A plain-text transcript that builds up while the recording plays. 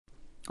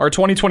Our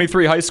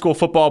 2023 high school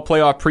football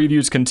playoff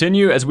previews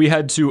continue as we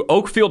head to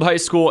Oakfield High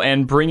School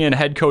and bring in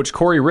head coach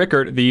Corey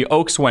Rickert. The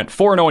Oaks went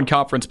 4-0 in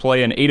conference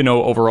play and 8-0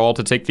 overall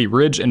to take the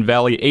Ridge and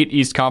Valley 8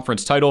 East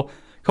Conference title.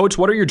 Coach,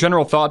 what are your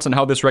general thoughts on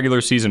how this regular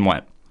season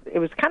went? It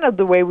was kind of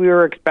the way we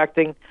were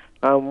expecting.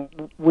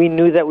 We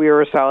knew that we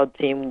were a solid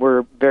team.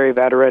 We're very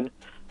veteran,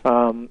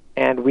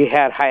 and we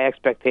had high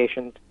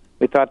expectations.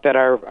 We thought that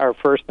our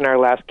first and our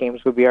last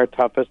games would be our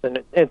toughest,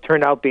 and it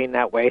turned out being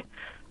that way.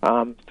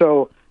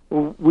 So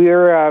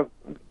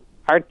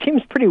our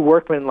team's pretty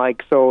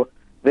workmanlike, so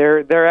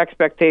their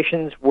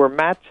expectations were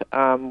met.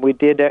 We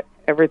did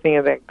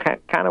everything that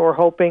kind of we're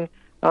hoping.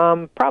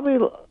 Probably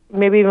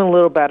maybe even a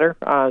little better.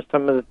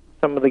 Some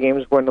of the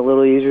games went a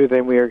little easier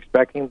than we were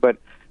expecting, but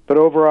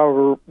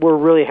overall we're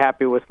really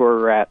happy with where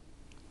we're at.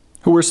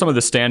 Who were some of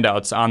the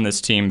standouts on this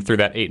team through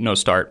that 8-0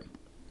 start?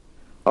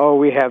 Oh,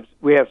 we have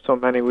so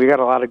many. We got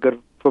a lot of good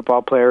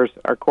football players.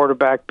 Our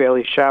quarterback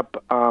Bailey Shep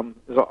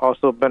has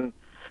also been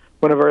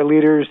one of our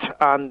leaders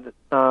on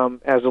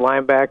as a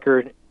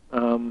linebacker,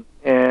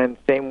 and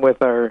same with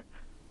our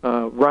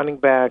running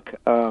back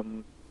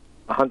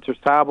Hunter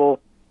Sabel.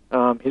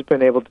 He's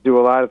been able to do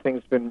a lot of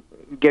things. Been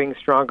getting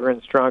stronger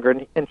and stronger,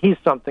 and he's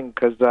something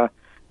because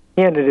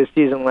he ended his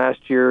season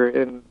last year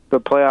in the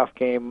playoff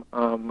game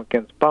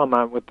against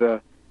Belmont with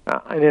in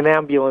an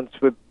ambulance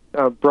with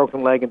a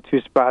broken leg in 2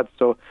 spots.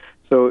 So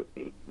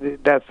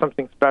that's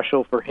something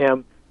special for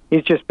him.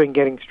 He's just been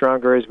getting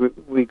stronger as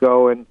we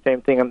go, and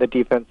same thing on the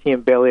defense. He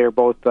and Bailey are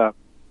both, I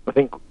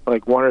think,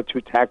 like 1 or 2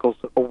 tackles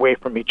away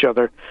from each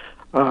other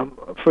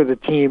for the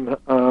team.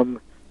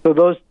 So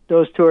those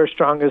 2 are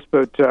strongest,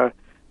 but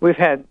we've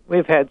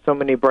had so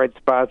many bright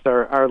spots.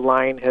 Our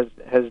line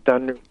has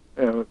done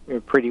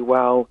pretty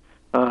well.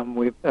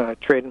 We've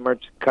traded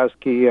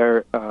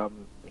Marchikowski.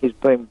 He's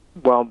playing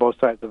well on both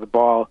sides of the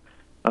ball.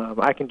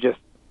 I can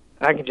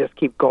just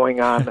keep going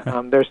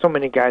on. There's so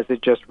many guys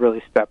that just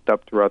really stepped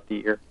up throughout the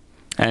year.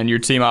 And your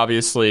team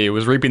obviously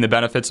was reaping the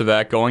benefits of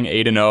that, going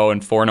 8-0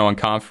 and 4-0 in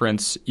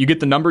conference. You get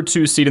the number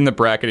 2 seed in the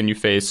bracket and you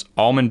face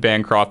Allman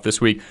Bancroft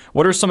this week.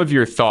 What are some of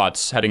your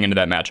thoughts heading into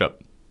that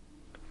matchup?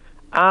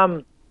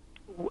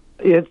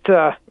 It's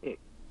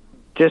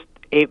just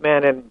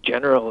 8-man in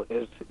general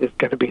is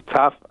going to be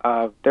tough.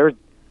 There's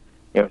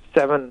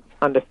 7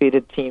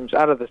 undefeated teams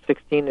out of the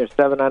 16. There's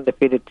 7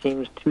 undefeated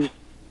teams.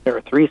 There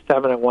are 3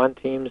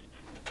 7-1 teams.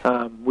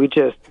 We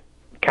just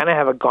kind of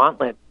have a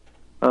gauntlet.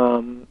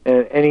 And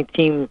any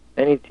team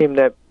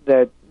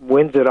that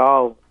wins it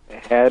all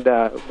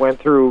went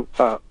through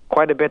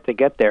quite a bit to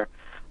get there.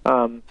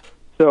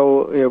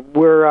 So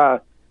we're.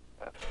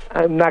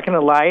 I'm not going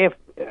to lie.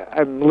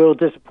 I'm a little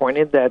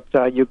disappointed that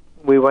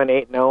we went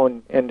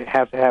 8-0 and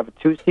have to have a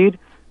 2 seed.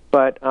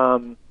 But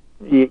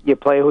you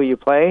play who you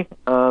play.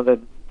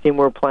 The team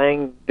we're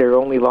playing, their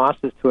only loss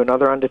is to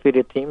another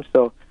undefeated team.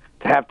 So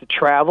to have to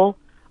travel,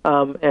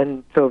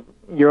 and so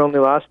your only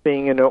loss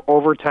being in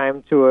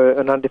overtime to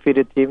an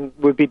undefeated team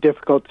would be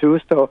difficult too.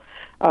 So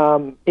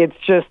it's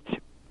just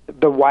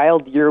the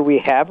wild year we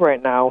have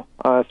right now,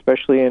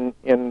 especially in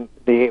the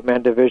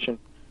 8-man division.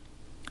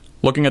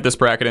 Looking at this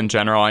bracket in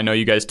general, I know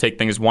you guys take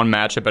things one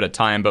matchup at a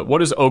time, but what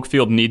does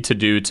Oakfield need to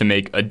do to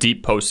make a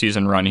deep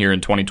postseason run here in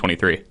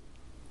 2023?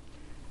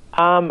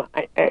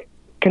 I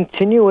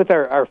continue with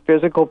our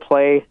physical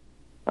play,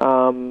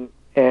 and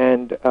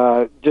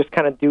just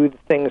kind of do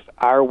things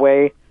our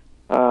way.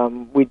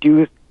 We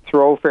do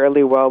throw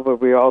fairly well,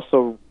 but we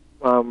also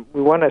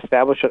we want to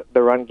establish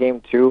the run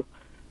game too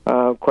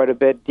quite a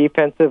bit.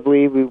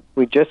 Defensively,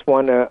 we just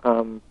want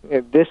to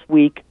this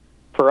week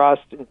for us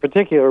in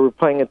particular, we're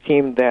playing a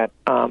team that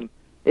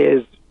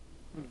is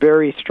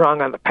very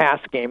strong on the pass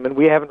game, and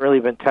we haven't really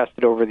been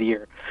tested over the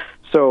year.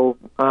 So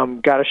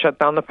got to shut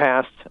down the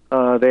pass.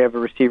 They have a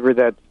receiver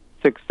that's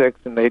 6'6",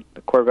 and the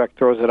quarterback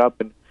throws it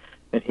up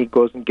and he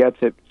goes and gets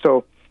it.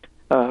 So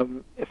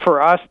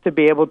for us to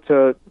be able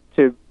to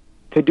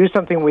do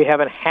something we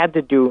haven't had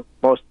to do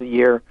most of the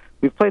year,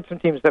 we've played some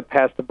teams that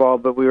passed the ball,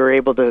 but we were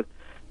able to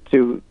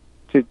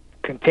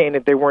contain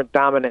it. They weren't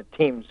dominant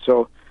teams.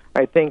 So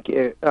I think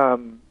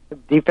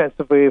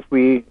defensively,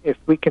 if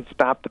we can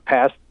stop the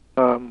pass,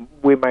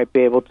 we might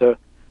be able to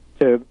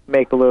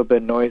make a little bit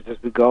of noise as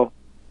we go.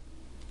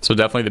 So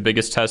definitely the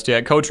biggest test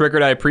yet. Coach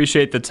Rickert, I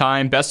appreciate the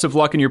time. Best of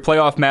luck in your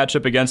playoff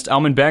matchup against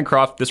Allman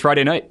Bancroft this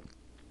Friday night.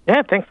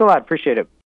 Yeah, thanks a lot. Appreciate it.